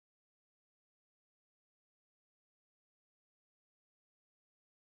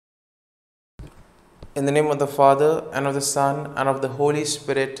In the name of the Father, and of the Son, and of the Holy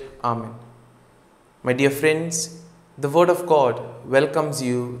Spirit. Amen. My dear friends, the Word of God welcomes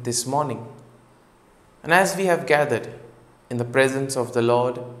you this morning. And as we have gathered in the presence of the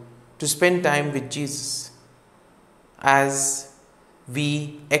Lord to spend time with Jesus, as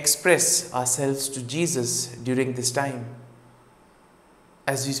we express ourselves to Jesus during this time,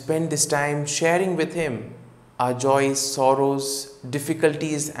 as we spend this time sharing with Him our joys, sorrows,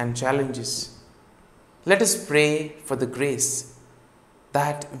 difficulties, and challenges, let us pray for the grace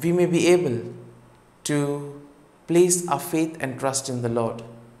that we may be able to place our faith and trust in the Lord,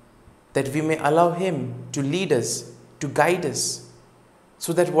 that we may allow Him to lead us, to guide us,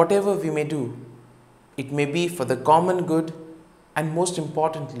 so that whatever we may do, it may be for the common good, and most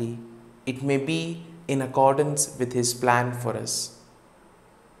importantly, it may be in accordance with His plan for us.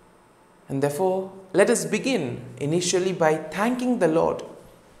 And therefore, let us begin initially by thanking the Lord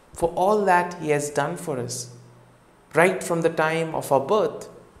for all that He has done for us. Right from the time of our birth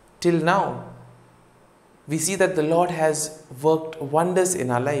till now, we see that the Lord has worked wonders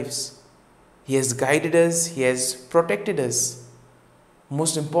in our lives. He has guided us, He has protected us.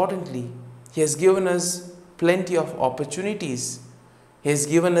 Most importantly, He has given us plenty of opportunities. He has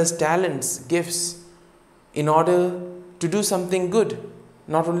given us talents, gifts, in order to do something good,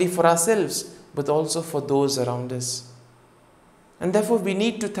 not only for ourselves, but also for those around us. And therefore, we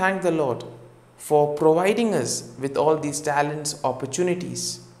need to thank the Lord for providing us with all these talents,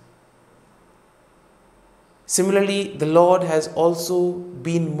 opportunities. Similarly, the Lord has also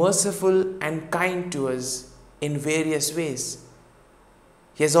been merciful and kind to us in various ways.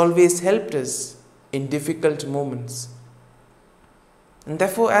 He has always helped us in difficult moments. And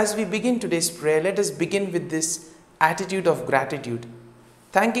therefore, as we begin today's prayer, let us begin with this attitude of gratitude,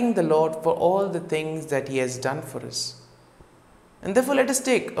 thanking the Lord for all the things that He has done for us. And therefore, let us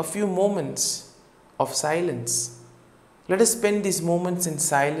take a few moments of silence. Let us spend these moments in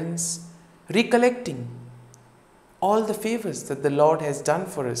silence, recollecting all the favors that the Lord has done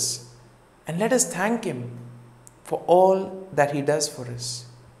for us. And let us thank Him for all that He does for us.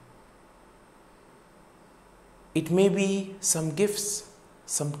 It may be some gifts,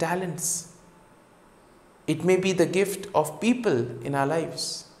 some talents. It may be the gift of people in our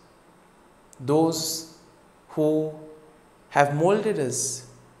lives. Those who have molded us,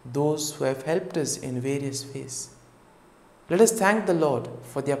 those who have helped us in various ways. Let us thank the Lord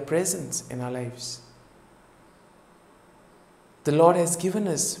for their presence in our lives. The Lord has given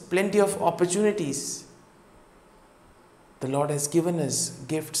us plenty of opportunities. The Lord has given us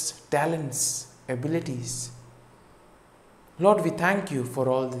gifts, talents, abilities. Lord, we thank You for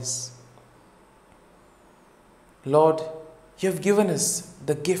all this. Lord, You have given us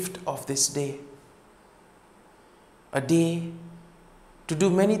the gift of this day. A day to do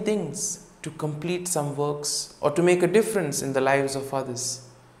many things, to complete some works, or to make a difference in the lives of others.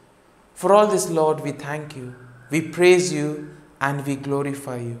 For all this, Lord, we thank You, we praise You, and we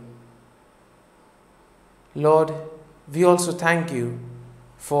glorify You. Lord, we also thank You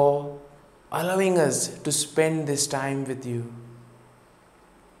for allowing us to spend this time with You.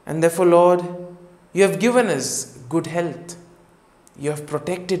 And therefore, Lord, You have given us good health. You have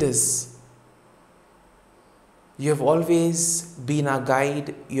protected us. You have always been our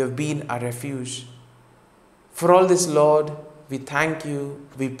guide. You have been our refuge. For all this, Lord, we thank You,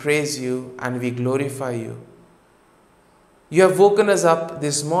 we praise You, and we glorify You. You have woken us up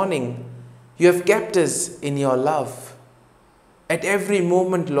this morning. You have kept us in Your love. At every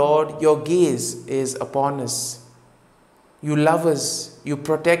moment, Lord, Your gaze is upon us. You love us. You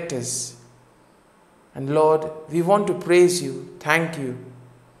protect us. And Lord, we want to praise You, thank You,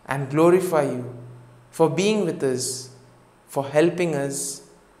 and glorify You for being with us, for helping us,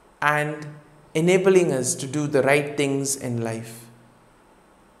 and enabling us to do the right things in life.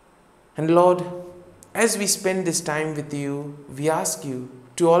 And Lord, as we spend this time with You, we ask You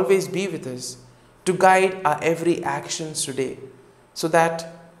to always be with us, to guide our every actions today, so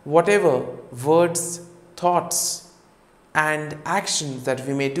that whatever words, thoughts, and actions that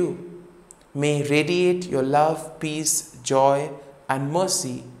we may do may radiate Your love, peace, joy, and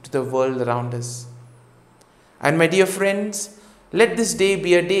mercy to the world around us. And my dear friends, let this day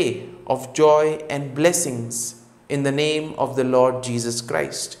be a day of joy and blessings in the name of the Lord Jesus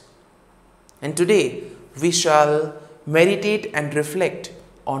Christ. And today we shall meditate and reflect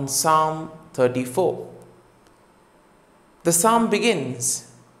on Psalm 34. The psalm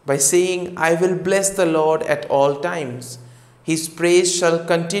begins by saying, "I will bless the Lord at all times. His praise shall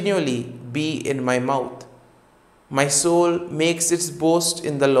continually be in my mouth. My soul makes its boast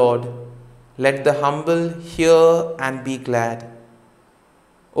in the Lord. Let the humble hear and be glad."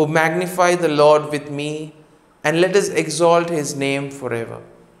 O magnify the Lord with me, and let us exalt his name forever.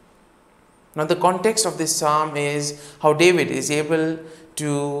 Now the context of this psalm is how David is able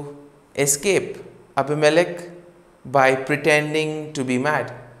to escape Abimelech by pretending to be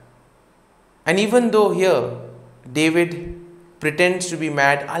mad. And even though here David pretends to be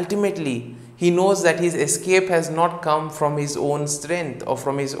mad, ultimately he knows that his escape has not come from his own strength or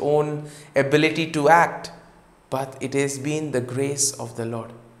from his own ability to act, but it has been the grace of the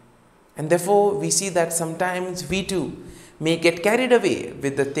Lord. And therefore we see that sometimes we too may get carried away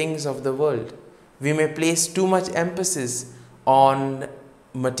with the things of the world. We may place too much emphasis on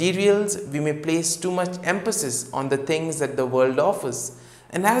materials, we may place too much emphasis on the things that the world offers.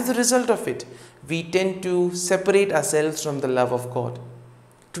 And as a result of it, we tend to separate ourselves from the love of God.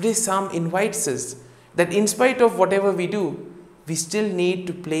 Today's psalm invites us that in spite of whatever we do, we still need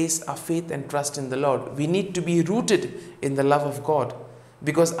to place our faith and trust in the Lord. We need to be rooted in the love of God,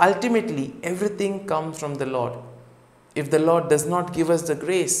 because ultimately everything comes from the Lord. If the Lord does not give us the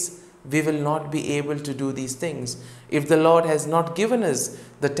grace, we will not be able to do these things. If the Lord has not given us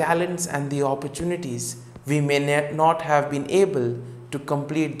the talents and the opportunities, we may not have been able to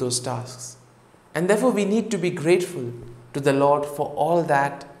complete those tasks. And therefore we need to be grateful to the Lord for all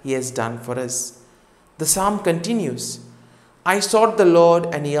that he has done for us. The psalm continues, I sought the Lord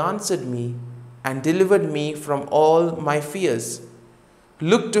and he answered me and delivered me from all my fears.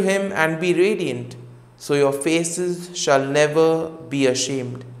 Look to him and be radiant, so your faces shall never be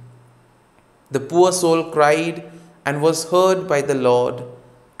ashamed. The poor soul cried and was heard by the Lord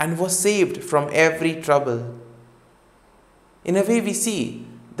and was saved from every trouble. In a way we see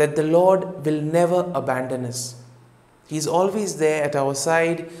that the Lord will never abandon us. He is always there at our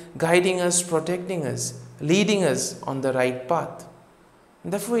side, guiding us, protecting us, leading us on the right path.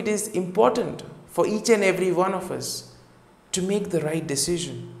 And therefore it is important for each and every one of us to make the right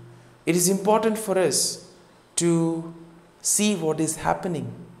decision. It is important for us to see what is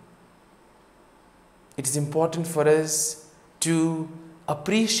happening. It is important for us to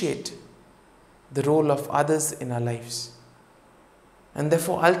appreciate the role of others in our lives. And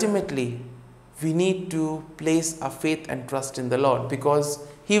therefore, ultimately, we need to place our faith and trust in the Lord, because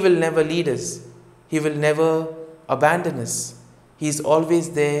he will never lead us. He will never abandon us. He is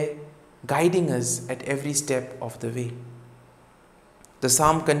always there guiding us at every step of the way. The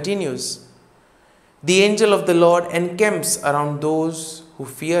psalm continues, the angel of the Lord encamps around those who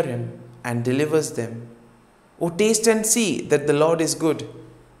fear him and delivers them. O taste and see that the Lord is good.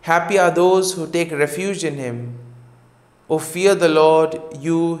 Happy are those who take refuge in him. O fear the Lord,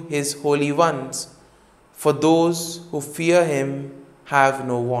 you his holy ones, for those who fear him have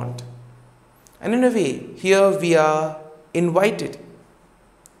no want. And in a way, here we are invited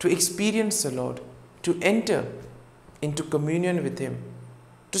to experience the Lord, to enter into communion with him,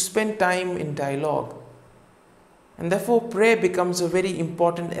 to spend time in dialogue. And therefore prayer becomes a very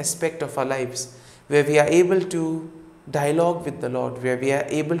important aspect of our lives, where we are able to dialogue with the Lord, where we are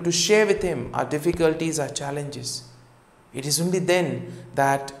able to share with him our difficulties, our challenges. It is only then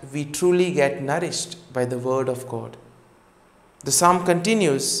that we truly get nourished by the word of God. The psalm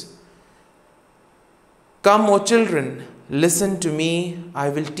continues, come, O children, listen to me, I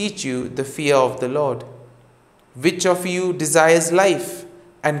will teach you the fear of the Lord. Which of you desires life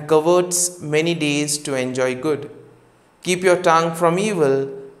and covets many days to enjoy good? Keep your tongue from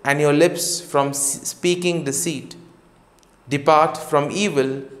evil and your lips from speaking deceit. Depart from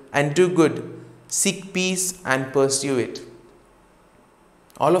evil and do good. Seek peace and pursue it.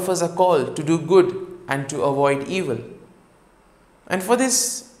 All of us are called to do good and to avoid evil. And for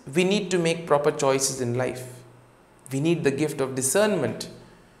this, we need to make proper choices in life. We need the gift of discernment.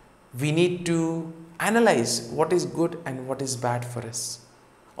 We need to analyze what is good and what is bad for us.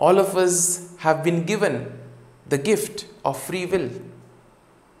 All of us have been given the gift of free will.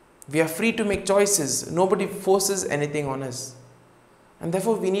 We are free to make choices. Nobody forces anything on us. And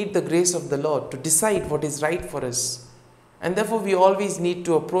therefore we need the grace of the Lord to decide what is right for us. And therefore we always need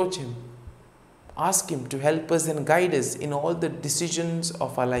to approach him. Ask him to help us and guide us in all the decisions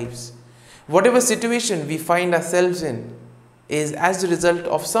of our lives. Whatever situation we find ourselves in is as a result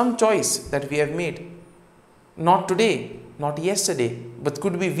of some choice that we have made. Not today, not yesterday, but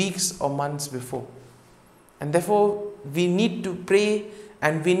could be weeks or months before. And therefore we need to pray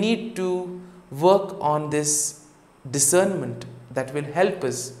and we need to work on this discernment that will help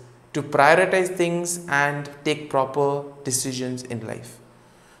us to prioritize things and take proper decisions in life.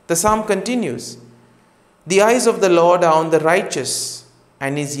 The psalm continues, the eyes of the Lord are on the righteous,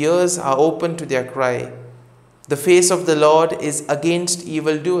 and his ears are open to their cry. The face of the Lord is against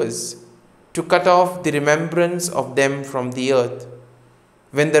evildoers, to cut off the remembrance of them from the earth.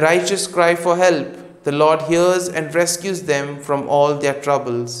 When the righteous cry for help, the Lord hears and rescues them from all their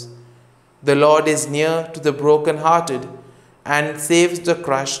troubles. The Lord is near to the brokenhearted and saves the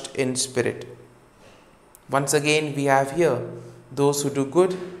crushed in spirit. Once again, we have here, those who do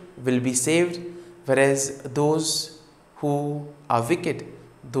good will be saved, whereas those who are wicked,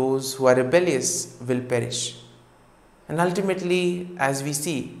 those who are rebellious, will perish. And ultimately, as we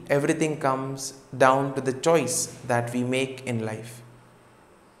see, everything comes down to the choice that we make in life.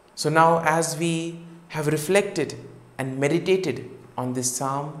 So now, as we have reflected and meditated on this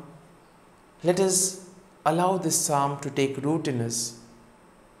psalm, let us allow this psalm to take root in us,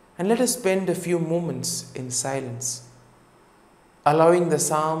 and let us spend a few moments in silence, allowing the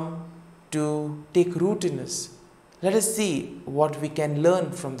psalm to take root in us. Let us see what we can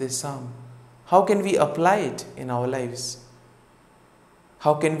learn from this psalm. How can we apply it in our lives?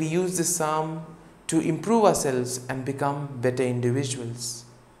 How can we use this psalm to improve ourselves and become better individuals?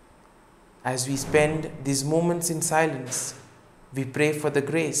 As we spend these moments in silence, we pray for the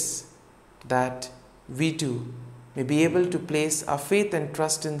grace that we too may be able to place our faith and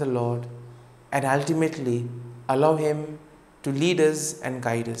trust in the Lord and ultimately allow Him to lead us and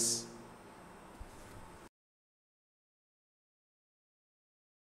guide us.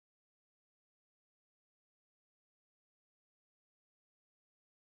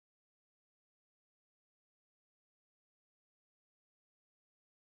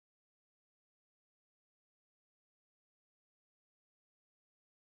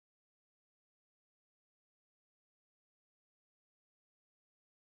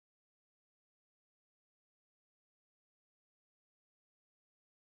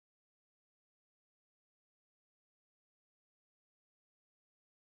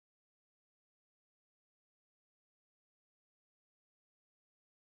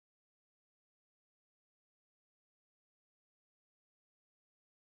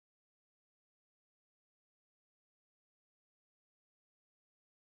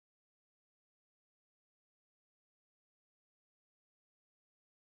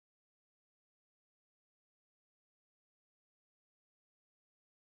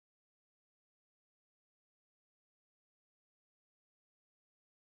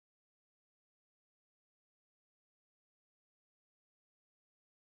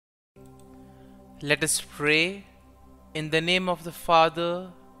 Let us pray in the name of the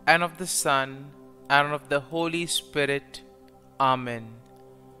Father, and of the Son, and of the Holy Spirit. Amen.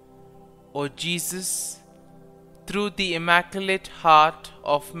 O Jesus, through the Immaculate Heart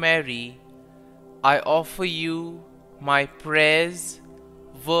of Mary, I offer you my prayers,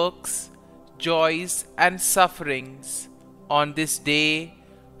 works, joys, and sufferings on this day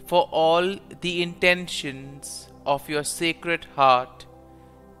for all the intentions of your Sacred Heart,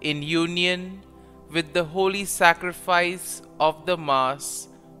 in union with the holy sacrifice of the Mass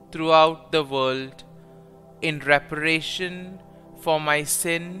throughout the world, in reparation for my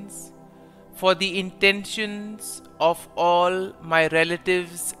sins, for the intentions of all my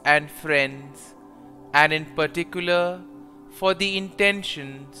relatives and friends, and in particular for the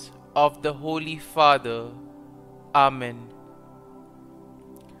intentions of the Holy Father. Amen.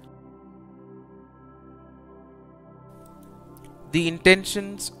 The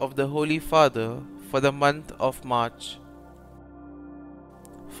intentions of the Holy Father for the month of March.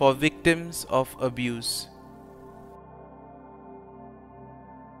 For victims of abuse.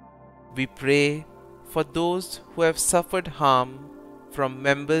 We pray for those who have suffered harm from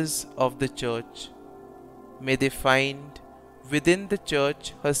members of the Church. May they find within the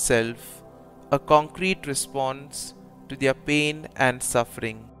Church herself a concrete response to their pain and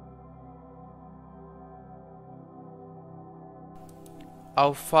suffering.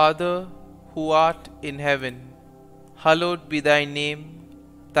 Our Father, who art in heaven, hallowed be thy name.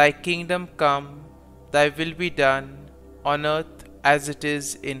 Thy kingdom come, thy will be done, on earth as it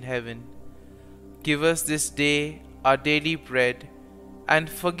is in heaven. Give us this day our daily bread, and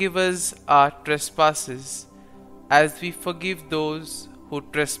forgive us our trespasses, as we forgive those who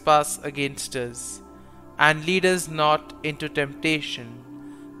trespass against us. And lead us not into temptation,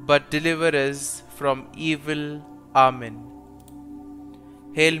 but deliver us from evil. Amen.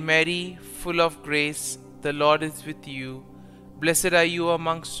 Hail Mary, full of grace, the Lord is with you. Blessed are you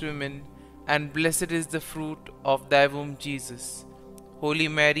amongst women, and blessed is the fruit of thy womb, Jesus. Holy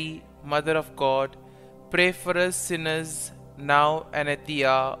Mary, Mother of God, pray for us sinners, now and at the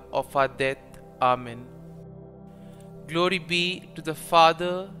hour of our death. Amen. Glory be to the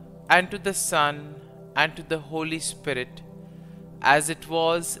Father, and to the Son, and to the Holy Spirit, as it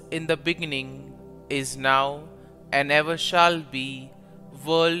was in the beginning, is now, and ever shall be,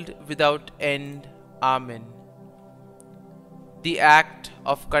 world without end. Amen. the act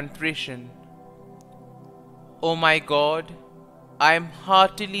of contrition. O my God, I am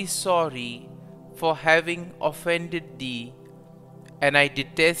heartily sorry for having offended Thee, and I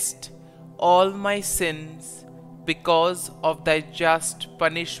detest all my sins because of Thy just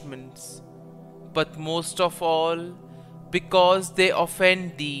punishments, but most of all because they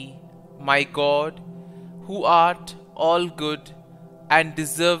offend Thee, my God, who art all good and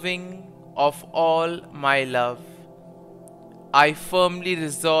deserving of all my love. I firmly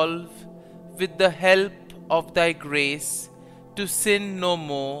resolve, with the help of Thy grace, to sin no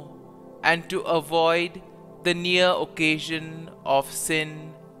more and to avoid the near occasion of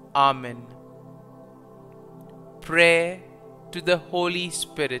sin. Amen. Prayer to the Holy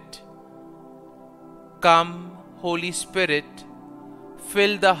Spirit. Come, Holy Spirit,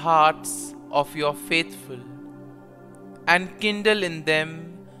 fill the hearts of your faithful, and kindle in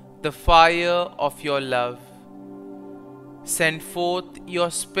them the fire of your love. Send forth your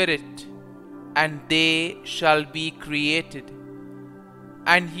Spirit, and they shall be created,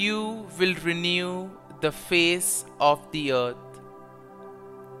 and you will renew the face of the earth.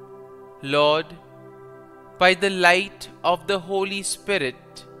 Lord, by the light of the Holy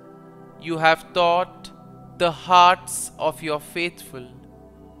Spirit, you have taught the hearts of your faithful.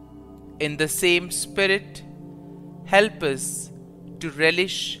 In the same Spirit, help us to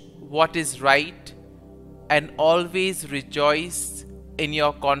relish what is right and always rejoice in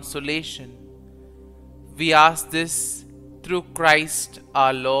your consolation. We ask this through Christ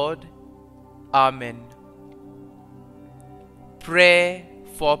our Lord. Amen. Prayer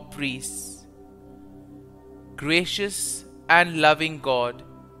for priests. Gracious and loving God,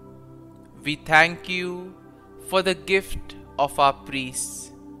 we thank you for the gift of our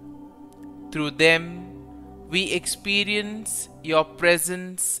priests. Through them, we experience your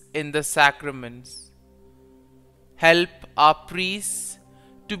presence in the sacraments. Help our priests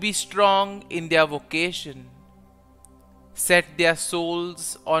to be strong in their vocation. Set their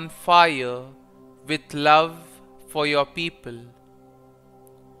souls on fire with love for your people.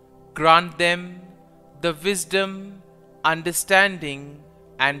 Grant them the wisdom, understanding,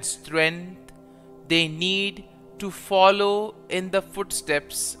 and strength they need to follow in the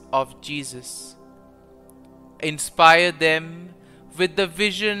footsteps of Jesus. Inspire them with the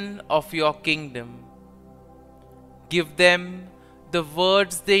vision of your kingdom. Give them the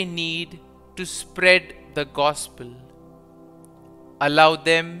words they need to spread the gospel. Allow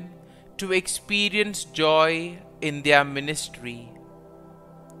them to experience joy in their ministry.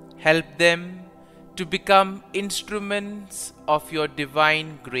 Help them to become instruments of your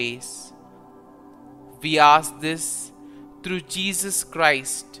divine grace. We ask this through Jesus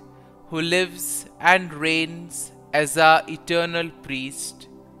Christ, who lives and reigns as our eternal priest.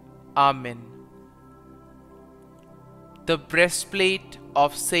 Amen. The breastplate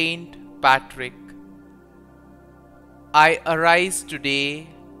of Saint Patrick. I arise today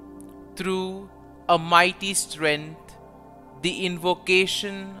through a mighty strength, the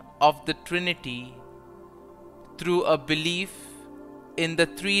invocation of the Trinity, through a belief in the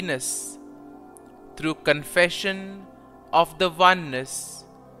threeness, through confession of the oneness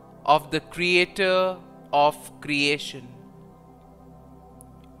of the Creator of creation.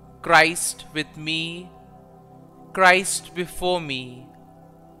 Christ with me, Christ before me,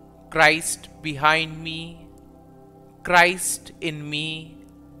 Christ behind me, Christ in me,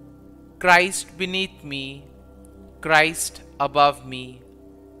 Christ beneath me, Christ above me,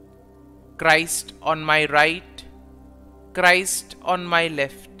 Christ on my right, Christ on my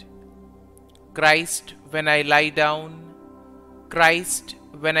left, Christ when I lie down, Christ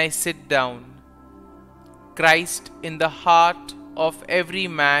when I sit down, Christ in the heart of every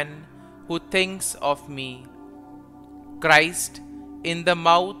man who thinks of me, Christ in the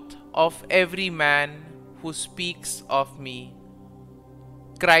mouth of every man who speaks of me,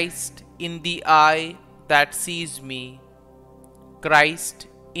 Christ in the eye that sees me, Christ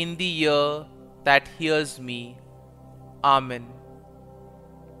in the ear that hears me. Amen.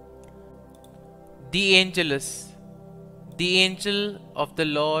 The Angelus. The angel of the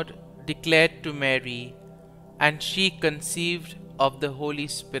Lord declared to Mary, and she conceived of the Holy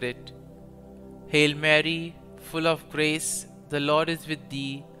Spirit. Hail Mary, full of grace, the Lord is with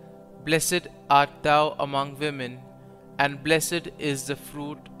thee. Blessed art thou among women, and blessed is the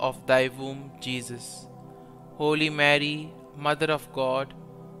fruit of thy womb, Jesus. Holy Mary, Mother of God,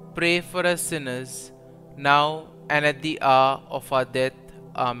 pray for us sinners, now and at the hour of our death.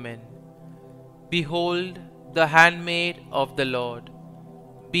 Amen. Behold, the handmaid of the Lord.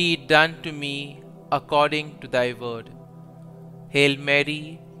 Be it done to me according to thy word. Hail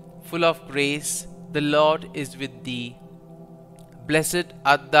Mary, full of grace, the Lord is with thee. Blessed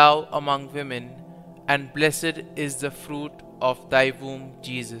art thou among women, and blessed is the fruit of thy womb,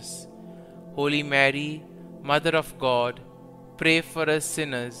 Jesus. Holy Mary, Mother of God, pray for us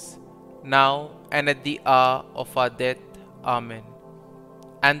sinners, now and at the hour of our death. Amen.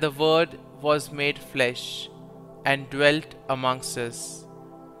 And the Word was made flesh, and dwelt amongst us.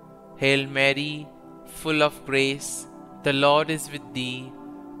 Hail Mary, full of grace, the Lord is with thee.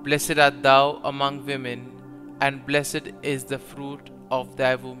 Blessed art thou among women, and blessed is the fruit of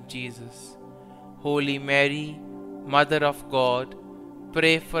thy womb, Jesus. Holy Mary, Mother of God,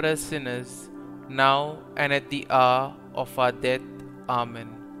 pray for us sinners, now and at the hour of our death. Amen.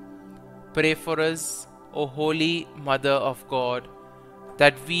 Pray for us, O Holy Mother of God,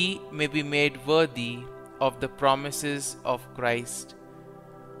 that we may be made worthy of the promises of Christ.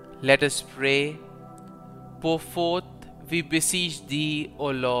 Let us pray. Pour forth, we beseech thee, O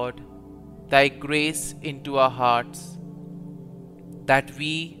Lord, thy grace into our hearts, that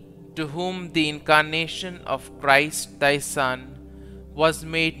we, to whom the incarnation of Christ thy Son was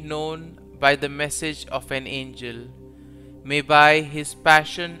made known by the message of an angel, may by his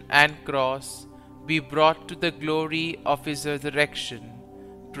passion and cross be brought to the glory of his resurrection,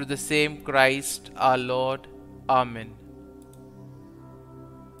 through the same Christ our Lord. Amen.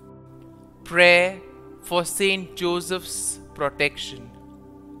 Prayer for Saint Joseph's protection.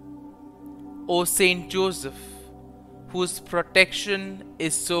 O Saint Joseph, whose protection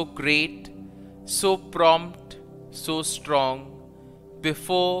is so great, so prompt, so strong,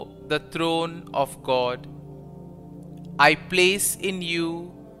 before the throne of God, I place in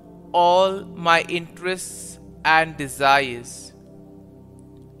you all my interests and desires.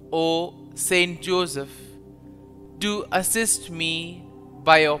 O Saint Joseph, do assist me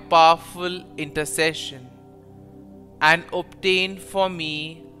by your powerful intercession, and obtain for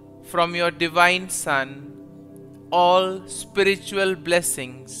me from your divine Son all spiritual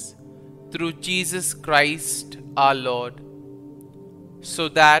blessings through Jesus Christ our Lord, so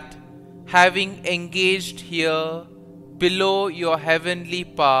that, having engaged here below your heavenly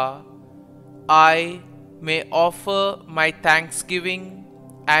power, I may offer my thanksgiving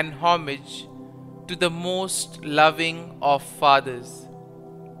and homage to the most loving of fathers.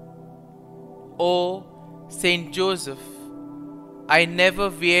 O Saint Joseph, I never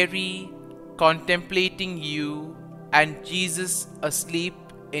weary contemplating you and Jesus asleep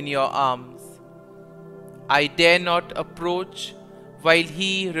in your arms. I dare not approach while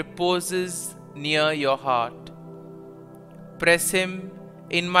he reposes near your heart. Press him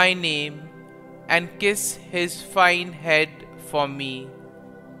in my name and kiss his fine head for me,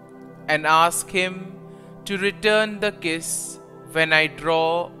 and ask him to return the kiss when I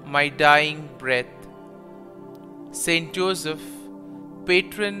draw my dying breath. Saint Joseph,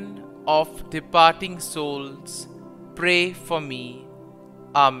 patron of departing souls, pray for me.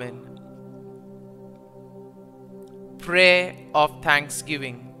 Amen. Prayer of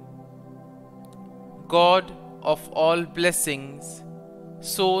Thanksgiving. God of all blessings,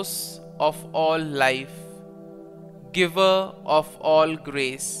 source of all life, giver of all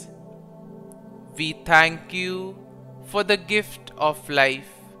grace, we thank you for the gift of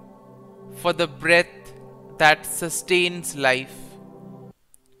life, for the breath that sustains life,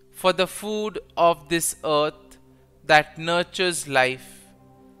 for the food of this earth that nurtures life,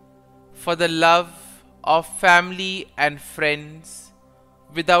 for the love of family and friends,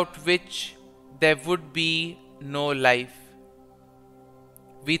 without which there would be no life.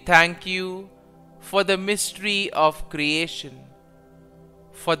 We thank you for the mystery of creation,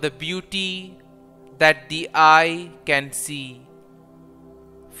 for the beauty that the eye can see,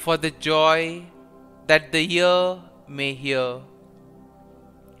 for the joy that the ear may hear,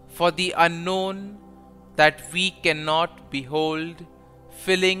 for the unknown that we cannot behold,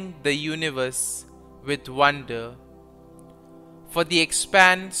 filling the universe with wonder, for the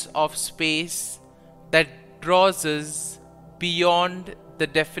expanse of space that draws us beyond the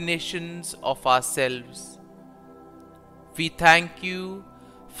definitions of ourselves. We thank you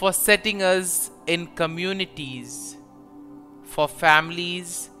for setting us in communities, for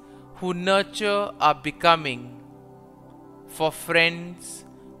families who nurture our becoming, for friends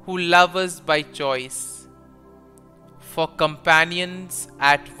who love us by choice, for companions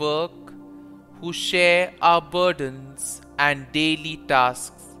at work who share our burdens and daily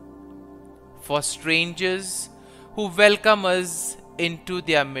tasks, for strangers who welcome us into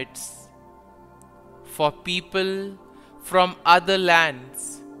their midst, for people from other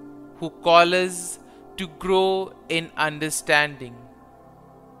lands who call us to grow in understanding,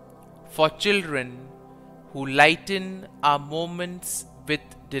 for children who lighten our moments with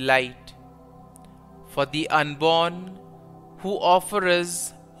delight, for the unborn who offer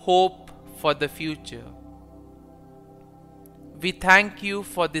us hope for the future. We thank you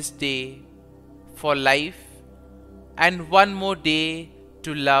for this day, for life, and one more day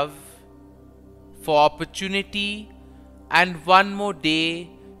to love, for opportunity, and one more day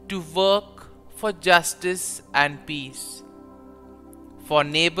to work for justice and peace, for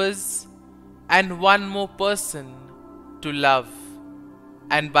neighbors, and one more person to love,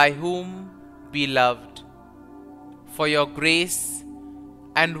 and by whom be loved, for your grace,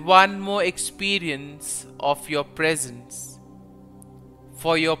 and one more experience of your presence,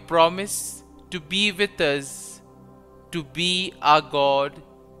 for your promise to be with us, to be our God,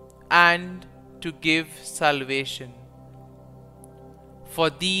 and to give salvation. For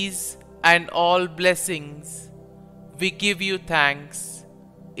these and all blessings, we give you thanks,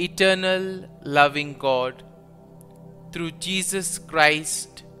 eternal loving God. Through Jesus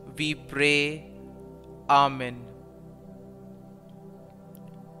Christ we pray. Amen.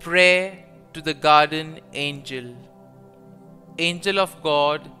 Prayer to the Guardian Angel. Angel of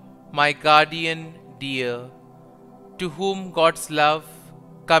God, my guardian dear, to whom God's love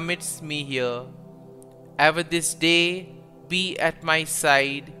commits me here, ever this day be at my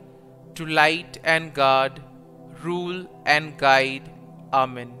side, to light and guard, rule and guide.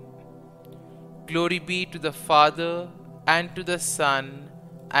 Amen. Glory be to the Father, and to the Son,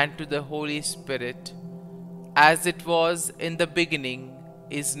 and to the Holy Spirit, as it was in the beginning,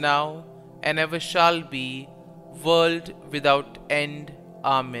 is now, and ever shall be, world without end.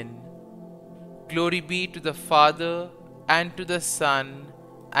 Amen. Glory be to the Father, and to the Son,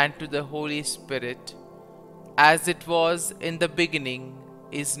 and to the Holy Spirit, as it was in the beginning,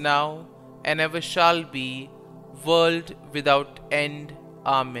 is now, and ever shall be, world without end.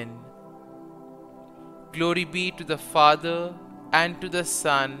 Amen. Glory be to the Father, and to the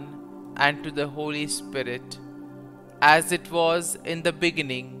Son, and to the Holy Spirit, as it was in the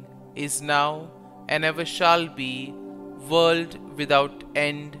beginning, is now, and ever shall be, world without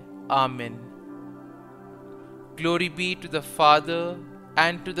end. Amen. Glory be to the Father,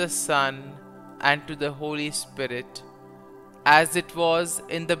 and to the Son, and to the Holy Spirit, as it was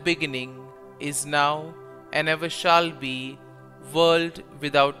in the beginning, is now, and ever shall be, world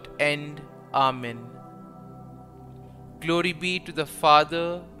without end. Amen. Glory be to the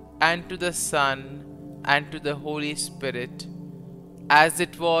Father, and to the Son, and to the Holy Spirit, as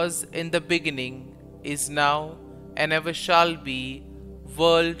it was in the beginning, is now, and ever shall be,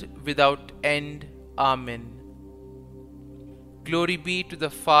 world without end. Amen. Glory be to the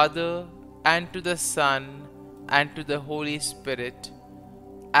Father, and to the Son, and to the Holy Spirit,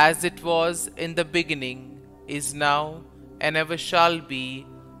 as it was in the beginning, is now, and ever shall be,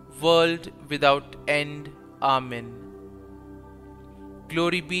 world without end. Amen.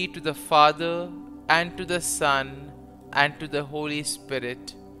 Glory be to the Father, and to the Son, and to the Holy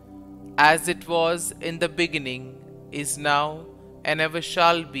Spirit, as it was in the beginning, is now, and ever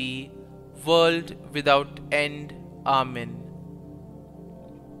shall be, world without end. Amen.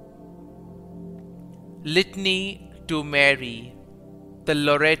 Litany to Mary, the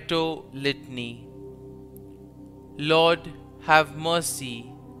Loreto Litany. Lord, have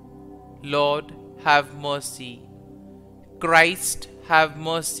mercy. Lord, have mercy. Christ, have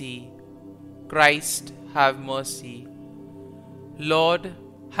mercy. Christ, have mercy. Lord,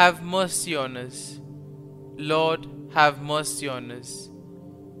 have mercy on us. Lord, have mercy on us.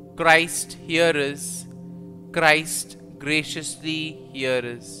 Christ, hear us. Christ, graciously hear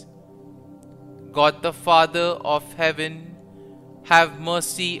us. God the Father of heaven, have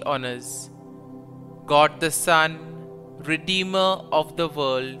mercy on us. God the Son, Redeemer of the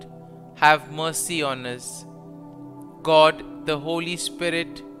world, have mercy on us. God the Holy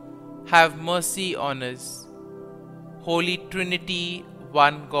Spirit, have mercy on us. Holy Trinity,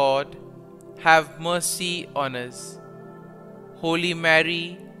 one God, have mercy on us. Holy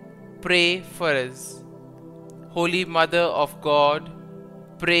Mary, pray for us. Holy Mother of God,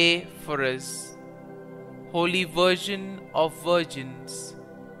 pray for us. Holy Virgin of Virgins,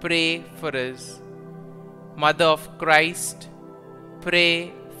 pray for us. Mother of Christ,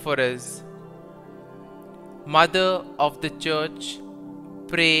 pray for us. Mother of the Church,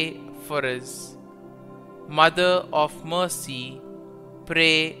 pray for us. Mother of Mercy,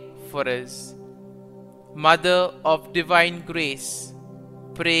 pray for us. Mother of Divine Grace,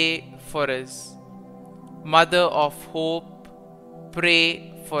 pray for us. Mother of Hope,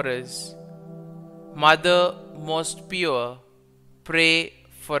 pray for us. Mother most pure, pray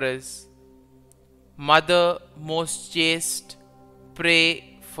for us. Mother most chaste,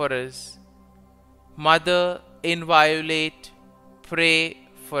 pray for us. Mother inviolate, pray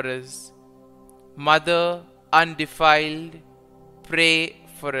for us. Mother undefiled, pray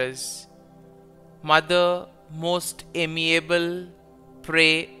for us. Mother most amiable,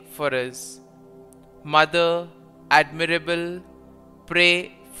 pray for us. Mother admirable, pray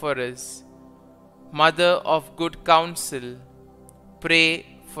for us. Mother of good counsel, pray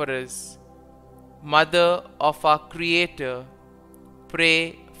for us. Mother of our Creator,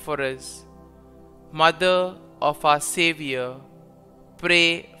 pray for us. Mother of our Saviour,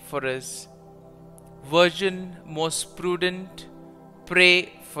 pray for us. Virgin most prudent, pray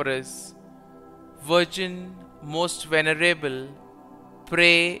for us. Virgin most venerable,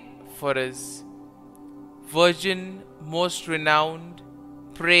 pray for us. Virgin most renowned,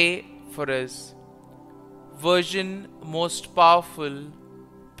 pray for us. Virgin most powerful,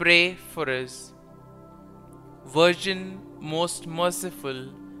 pray for us. Virgin most merciful,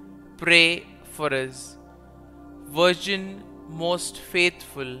 pray for us. Virgin most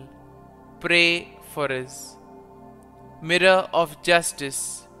faithful, pray for us. Mirror of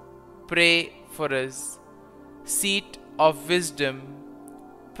justice, pray for us. Seat of wisdom,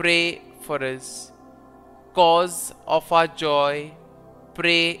 pray for us. Cause of our joy,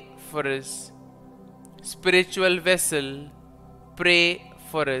 pray for us. Spiritual vessel, pray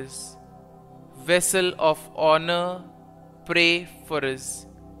for us. Vessel of honor, pray for us.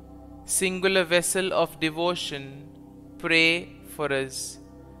 Singular vessel of devotion, pray for us.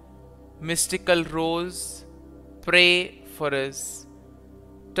 Mystical rose, pray for us.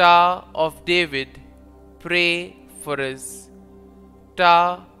 Tower of David, pray for us.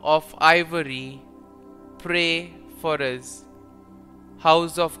 Tower of ivory, pray for us.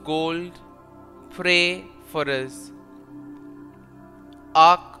 House of gold, pray for us.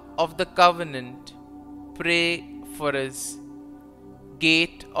 Ark of the covenant, pray for us.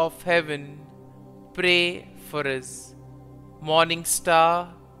 Gate of heaven, pray for us. Morning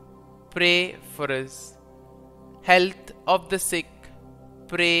star, pray for us. Health of the sick,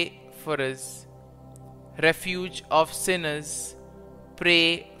 pray for us. Refuge of sinners,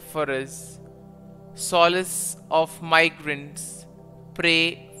 pray for us. Solace of migrants,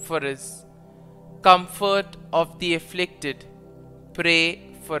 pray for us. Comfort of the afflicted,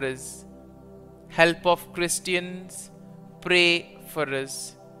 pray for us. Help of Christians, pray for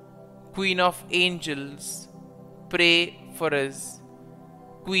us. Queen of angels, pray for us.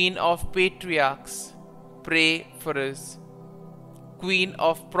 Queen of patriarchs, pray for us. Queen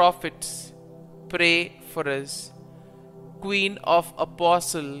of prophets, pray for us. Queen of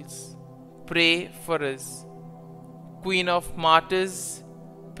apostles, pray for us. Queen of martyrs,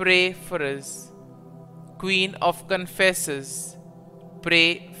 pray for us. Queen of confessors,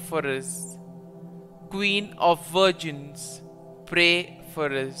 pray for us. Queen of virgins, pray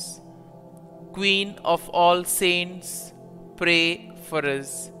for us. Queen of all saints, pray for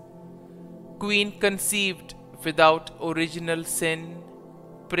us. Queen conceived without original sin,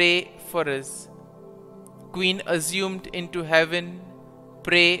 pray for us. Queen assumed into heaven,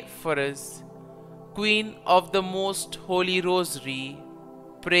 pray for us. Queen of the most holy rosary,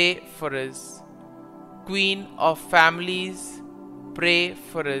 pray for us. Queen of families, pray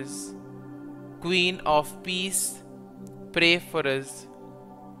for us. Queen of peace, pray for us.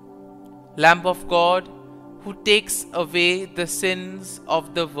 Lamb of God, who takes away the sins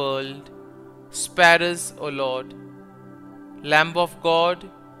of the world, spare us, O Lord. Lamb of God,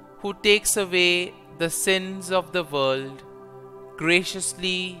 who takes away the sins of the world,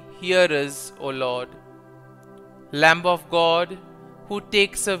 graciously hear us, O Lord. Lamb of God, who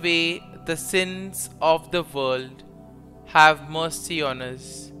takes away the sins of the world, have mercy on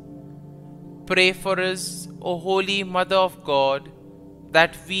us. Pray for us, O Holy Mother of God,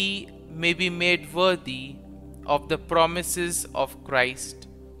 that we may be made worthy of the promises of Christ.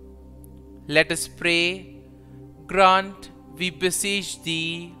 Let us pray. Grant, we beseech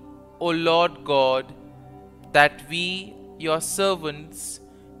Thee, O Lord God, that we, Your servants,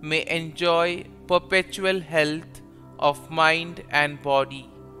 may enjoy perpetual health of mind and body,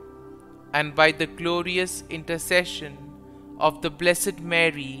 and by the glorious intercession of the Blessed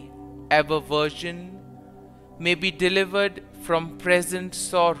Mary, ever Virgin, may be delivered from present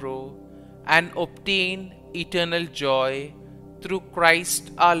sorrow and obtain eternal joy through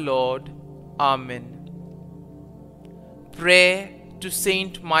Christ our Lord. Amen. Prayer to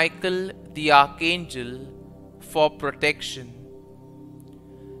Saint Michael the Archangel for protection.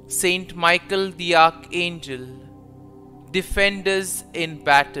 Saint Michael the Archangel, defend us in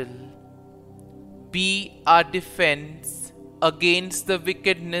battle. Be our defense against the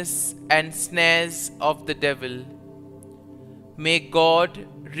wickedness and snares of the devil. May God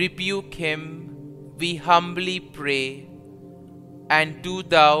rebuke him, we humbly pray. And do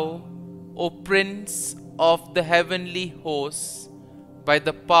Thou, O Prince of the heavenly hosts, by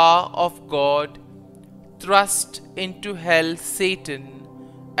the power of God, thrust into hell Satan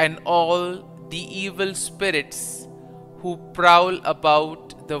and all the evil spirits who prowl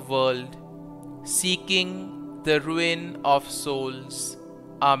about the world, seeking the ruin of souls.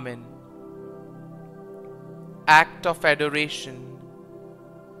 Amen. Act of Adoration.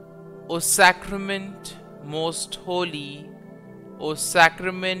 O Sacrament most holy, O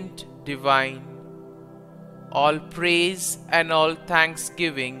Sacrament divine, all praise and all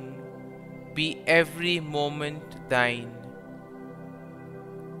thanksgiving be every moment thine.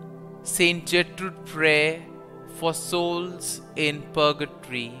 Saint Gertrude Prayer for souls in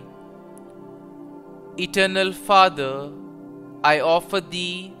purgatory. Eternal Father, I offer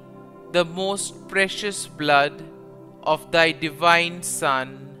Thee the most precious blood of Thy divine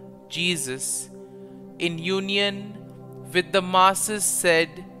Son, Jesus, in union with the masses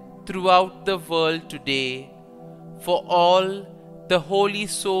said throughout the world today, for all the holy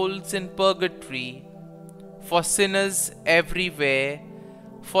souls in purgatory, for sinners everywhere,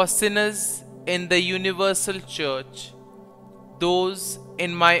 for sinners in the universal church, those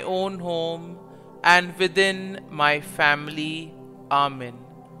in my own home and within my family. Amen.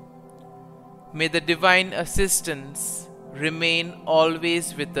 May the divine assistance remain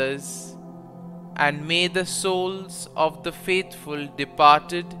always with us, and may the souls of the faithful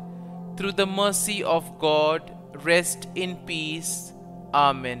departed through the mercy of God rest in peace.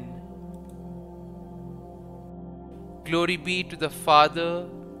 Amen. Glory be to the Father,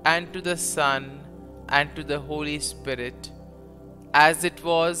 and to the Son, and to the Holy Spirit, as it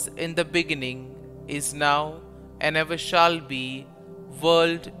was in the beginning, is now, and ever shall be,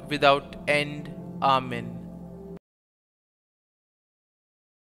 world without end. Amen.